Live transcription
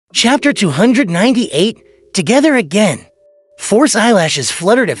Chapter 298, Together Again. Force eyelashes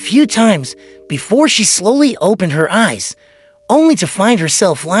fluttered a few times before she slowly opened her eyes, only to find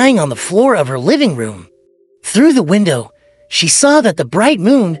herself lying on the floor of her living room. Through the window, she saw that the bright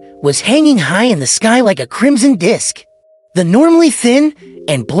moon was hanging high in the sky like a crimson disk. The normally thin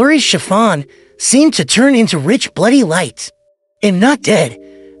and blurry chiffon seemed to turn into rich bloody light. I'm not dead.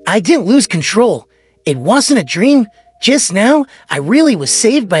 I didn't lose control. It wasn't a dream. Just now, I really was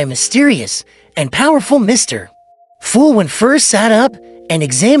saved by a mysterious and powerful mister. Fool when first sat up and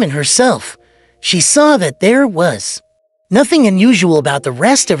examined herself, she saw that there was nothing unusual about the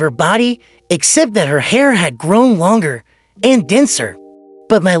rest of her body except that her hair had grown longer and denser.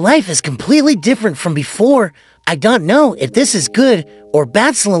 But my life is completely different from before. I don't know if this is good or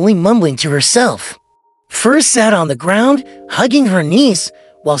bad, slowly mumbling to herself. First sat on the ground, hugging her knees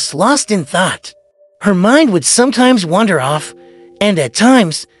whilst lost in thought. Her mind would sometimes wander off, and at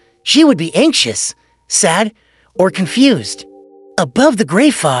times, she would be anxious, sad, or confused. Above the gray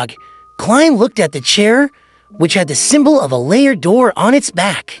fog, Klein looked at the chair, which had the symbol of a layered door on its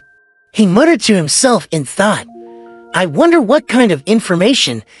back. He muttered to himself in thought, I wonder what kind of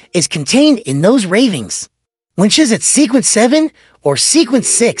information is contained in those ravings. When she's at sequence 7 or sequence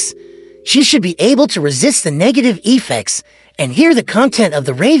 6, she should be able to resist the negative effects and hear the content of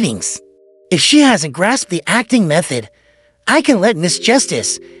the ravings. If she hasn't grasped the acting method, I can let Miss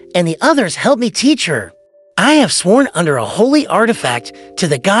Justice and the others help me teach her. I have sworn under a holy artifact to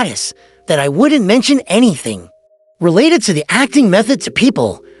the goddess that I wouldn't mention anything related to the acting method to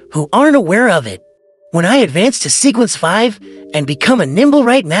people who aren't aware of it. When I advance to sequence 5 and become a nimble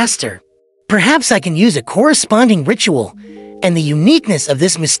right master, perhaps I can use a corresponding ritual and the uniqueness of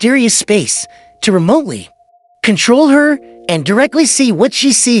this mysterious space to remotely control her and directly see what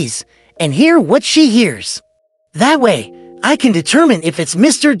she sees and hear what she hears. That way, I can determine if it's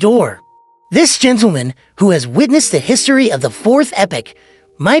Mr. Door. This gentleman, who has witnessed the history of the fourth epoch,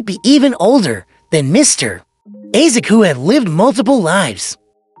 might be even older than Mr. Isaac, who had lived multiple lives.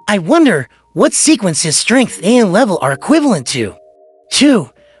 I wonder what sequence his strength and level are equivalent to. 2,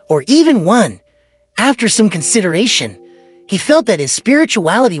 or even 1. After some consideration, he felt that his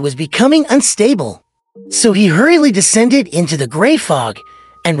spirituality was becoming unstable. So he hurriedly descended into the gray fog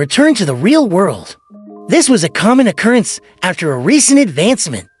and returned to the real world. This was a common occurrence after a recent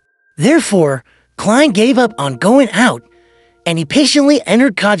advancement. Therefore, Klein gave up on going out, and he patiently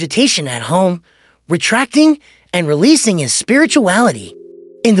entered cogitation at home, retracting and releasing his spirituality.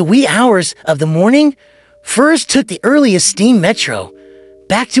 In the wee hours of the morning, Furs took the earliest steam metro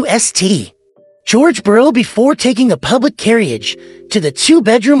back to St. Georgeboro before taking a public carriage to the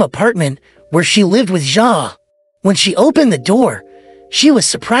 2-bedroom apartment where she lived with Ja. When she opened the door, she was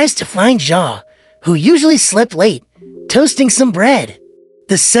surprised to find Ja, who usually slept late, toasting some bread.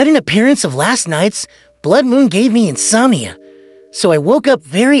 The sudden appearance of last night's blood moon gave me insomnia, so I woke up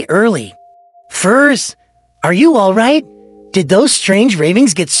very early. Furs, are you all right? Did those strange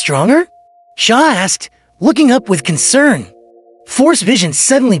ravings get stronger? Ja asked, looking up with concern. Force vision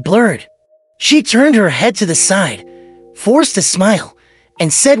suddenly blurred. She turned her head to the side, forced a smile,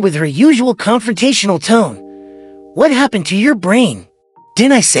 and said with her usual confrontational tone, What happened to your brain?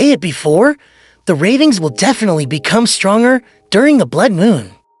 Didn't I say it before? The ravings will definitely become stronger during the blood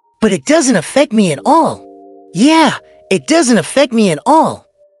moon. But it doesn't affect me at all. Yeah, it doesn't affect me at all.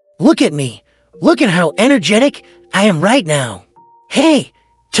 Look at me. Look at how energetic I am right now. Hey,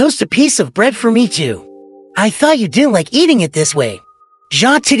 toast a piece of bread for me too. I thought you didn't like eating it this way.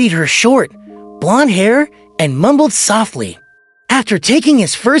 Ja tittied her short, blonde hair and mumbled softly. After taking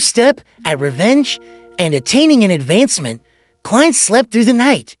his first step at revenge and attaining an advancement, Klein slept through the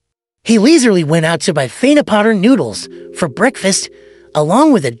night. He leisurely went out to buy Fainapotter noodles for breakfast,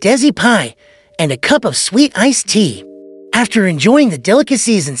 along with a desi pie and a cup of sweet iced tea. After enjoying the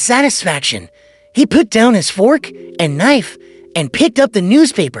delicacies in satisfaction, he put down his fork and knife and picked up the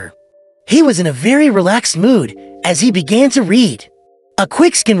newspaper. He was in a very relaxed mood as he began to read. A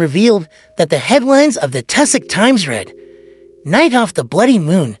quick scan revealed that the headlines of the Tussock Times read, Night off the bloody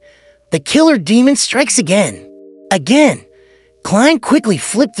moon, the killer demon strikes again. Again. Klein quickly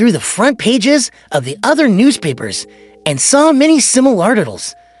flipped through the front pages of the other newspapers and saw many similar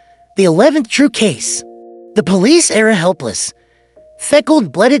articles. The 11th true case. The police era helpless.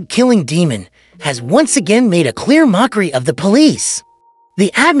 Feckled blooded killing demon has once again made a clear mockery of the police.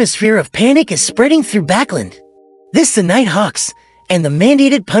 The atmosphere of panic is spreading through Backland. This the Night Hawks and the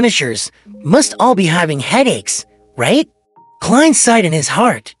mandated punishers must all be having headaches, right? Klein sighed in his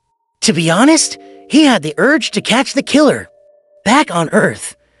heart. To be honest, he had the urge to catch the killer. Back on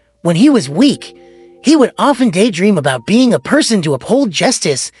Earth, when he was weak, He would often daydream about being a person to uphold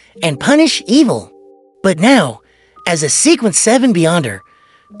justice and punish evil. But now, as a Sequence 7 Beyonder,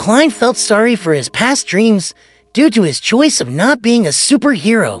 Klein felt sorry for his past dreams due to his choice of not being a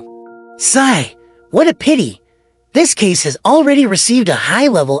superhero. Sigh, what a pity. This case has already received a high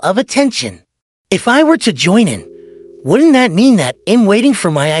level of attention. If I were to join in, wouldn't that mean that in waiting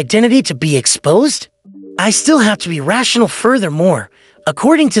for my identity to be exposed, I still have to be rational? Furthermore,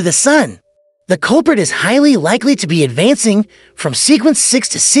 according to the Sun, the culprit is highly likely to be advancing from Sequence 6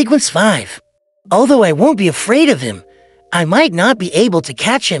 to Sequence 5. Although I won't be afraid of him, I might not be able to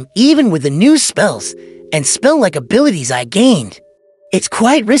catch him even with the new spells and spell-like abilities I gained. It's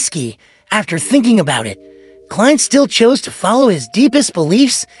quite risky. After thinking about it, Klein still chose to follow his deepest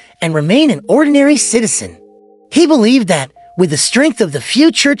beliefs and remain an ordinary citizen. He believed that, with the strength of the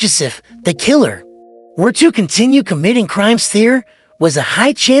few churches, if the killer were to continue committing crimes, there was a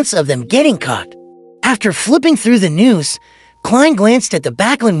high chance of them getting caught. After flipping through the news, Klein glanced at the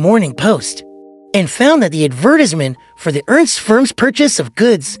Backland Morning Post and found that the advertisement for the Ernst firm's purchase of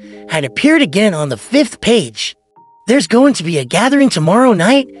goods had appeared again on the 5th page. There's going to be a gathering tomorrow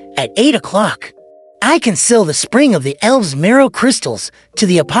night at 8 o'clock. I can sell the spring of the elves' marrow crystals to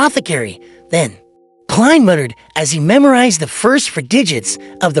the apothecary, then, Klein muttered as he memorized the first 4 digits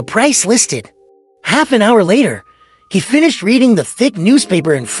of the price listed. Half an hour later, he finished reading the thick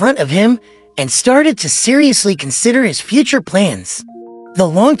newspaper in front of him and started to seriously consider his future plans. The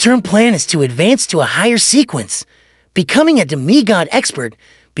long-term plan is to advance to a higher sequence, becoming a demigod expert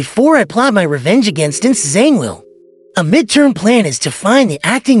before I plot my revenge against Zangwil. A mid-term plan is to find the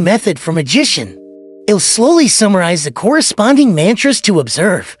acting method for magician. It'll slowly summarize the corresponding mantras to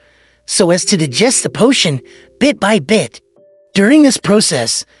observe, so as to digest the potion bit by bit. During this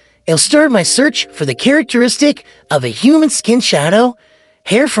process, it'll start my search for the characteristic of a human skin shadow,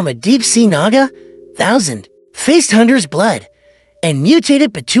 hair from a deep-sea naga, thousand-faced hunter's blood, and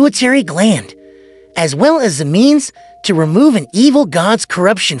mutated pituitary gland, as well as the means to remove an evil god's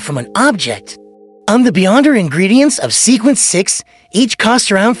corruption from an object. The Beyonder ingredients of Sequence 6 each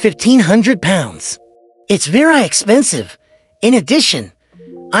cost around 1,500 pounds. It's very expensive. In addition,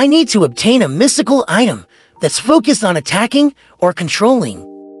 I need to obtain a mystical item that's focused on attacking or controlling.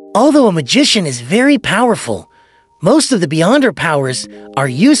 Although a magician is very powerful, most of the Beyonder powers are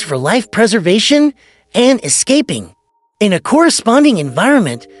used for life preservation and escaping. In a corresponding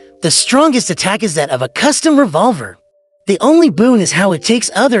environment, the strongest attack is that of a custom revolver. The only boon is how it takes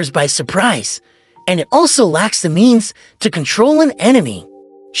others by surprise, and it also lacks the means to control an enemy.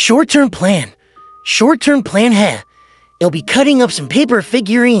 Short-term plan. Short-term plan, heh. It'll be cutting up some paper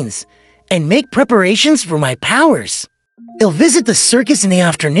figurines and make preparations for my powers. It'll visit the circus in the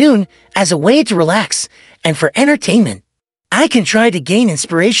afternoon as a way to relax and for entertainment. I can try to gain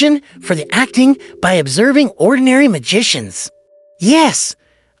inspiration for the acting by observing ordinary magicians. Yes,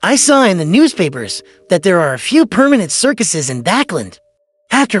 I saw in the newspapers that there are a few permanent circuses in Backland.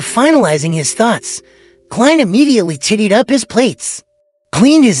 After finalizing his thoughts, Klein immediately tittied up his plates,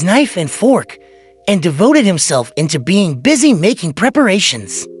 cleaned his knife and fork, and devoted himself into being busy making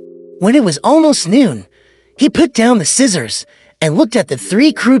preparations. When it was almost noon, he put down the scissors and looked at the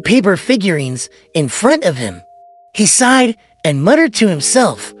 3 crude paper figurines in front of him. He sighed and muttered to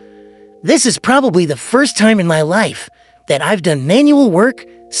himself, "This is probably the first time in my life that I've done manual work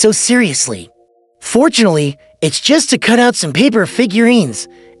so seriously. Fortunately, it's just to cut out some paper figurines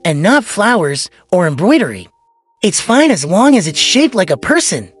and not flowers or embroidery. It's fine as long as it's shaped like a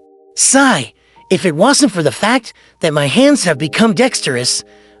person." Sigh, if it wasn't for the fact that my hands have become dexterous,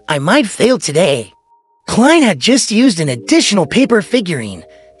 I might fail today. Klein had just used an additional paper figurine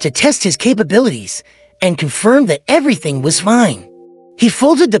to test his capabilities and confirmed that everything was fine. He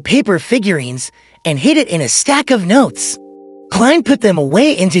folded the paper figurines and hid it in a stack of notes. Klein put them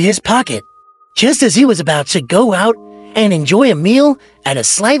away into his pocket, just as he was about to go out and enjoy a meal at a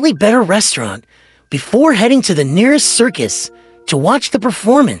slightly better restaurant before heading to the nearest circus to watch the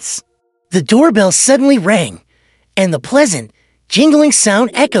performance. The doorbell suddenly rang, and the pleasant, jingling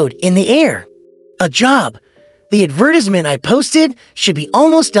sound echoed in the air. A job. The advertisement I posted should be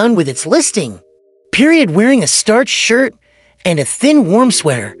almost done with its listing. Wearing a starched shirt and a thin warm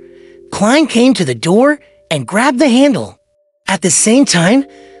sweater, Klein came to the door and grabbed the handle. At the same time,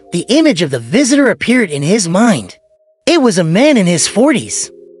 the image of the visitor appeared in his mind. It was a man in his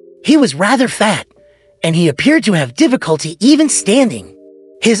 40s. He was rather fat, and he appeared to have difficulty even standing.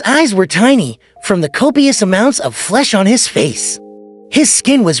 His eyes were tiny from the copious amounts of flesh on his face. His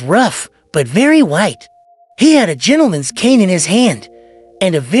skin was rough, but very white. He had a gentleman's cane in his hand,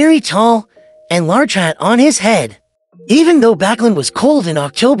 and a very tall and large hat on his head. Even though Backland was cold in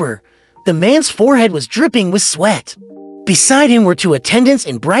October, The man's forehead was dripping with sweat. Beside him were two attendants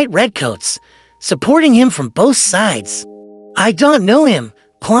in bright red coats, supporting him from both sides. "I don't know him,"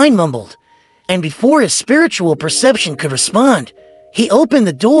 Klein mumbled, and before his spiritual perception could respond, he opened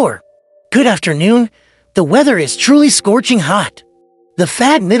the door. "Good afternoon. The weather is truly scorching hot." The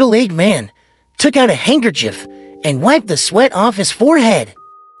fat middle-aged man took out a handkerchief and wiped the sweat off his forehead.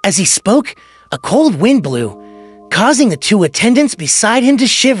 As he spoke, a cold wind blew, causing the two attendants beside him to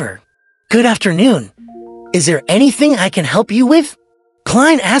shiver. "Good afternoon. Is there anything I can help you with?"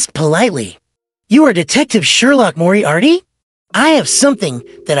 Klein asked politely. "You are Detective Sherlock Moriarty? I have something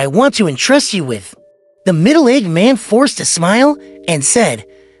that I want to entrust you with." The middle-aged man forced a smile and said,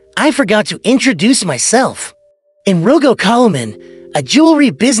 "I forgot to introduce myself. I'm Rogo Koloman, a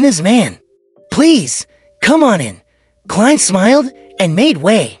jewelry businessman. Please, come on in." Klein smiled and made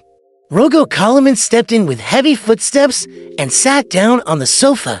way. Rogo Koloman stepped in with heavy footsteps and sat down on the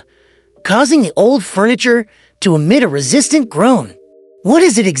sofa, causing the old furniture to emit a resistant groan. "What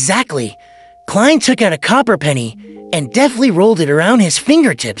is it exactly?" Klein took out a copper penny and deftly rolled it around his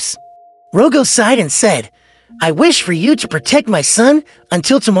fingertips. Rogo sighed and said, "I wish for you to protect my son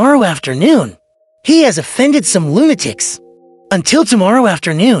until tomorrow afternoon. He has offended some lunatics." "Until tomorrow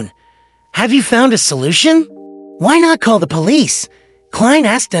afternoon. Have you found a solution?" "Why not call the police?" Klein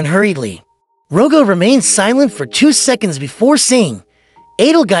asked unhurriedly. Rogo remained silent for 2 seconds before saying,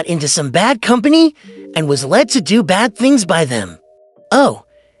 "Adel got into some bad company and was led to do bad things by them. Oh,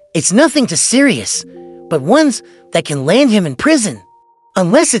 it's nothing too serious, but ones that can land him in prison.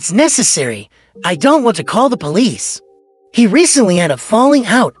 Unless it's necessary, I don't want to call the police. He recently had a falling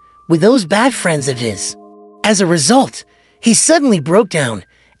out with those bad friends of his. As a result, he suddenly broke down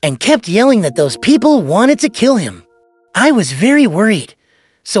and kept yelling that those people wanted to kill him. I was very worried,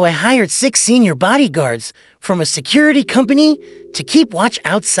 so I hired 6 senior bodyguards from a security company to keep watch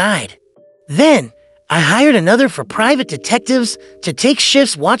outside. Then, I hired another for private detectives to take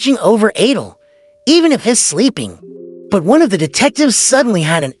shifts watching over Adel, even if he's sleeping. But one of the detectives suddenly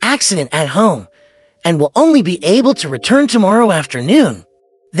had an accident at home and will only be able to return tomorrow afternoon.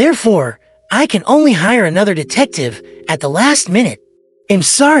 Therefore, I can only hire another detective at the last minute. I'm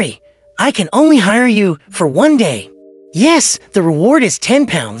sorry, I can only hire you for 1 day. Yes, the reward is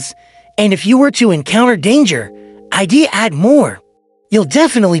 £10, and if you were to encounter danger, I'd add more. You'll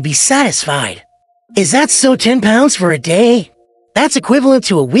definitely be satisfied." "Is that so, £10 for a day? That's equivalent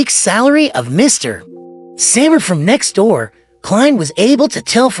to a week's salary of Mr. Sammer from next door." Klein was able to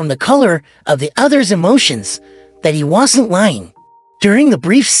tell from the color of the other's emotions that he wasn't lying. During the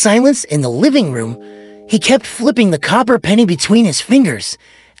brief silence in the living room, he kept flipping the copper penny between his fingers,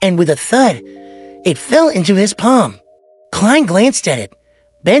 and with a thud, it fell into his palm. Klein glanced at it,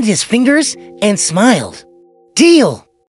 bent his fingers, and smiled. "Deal!"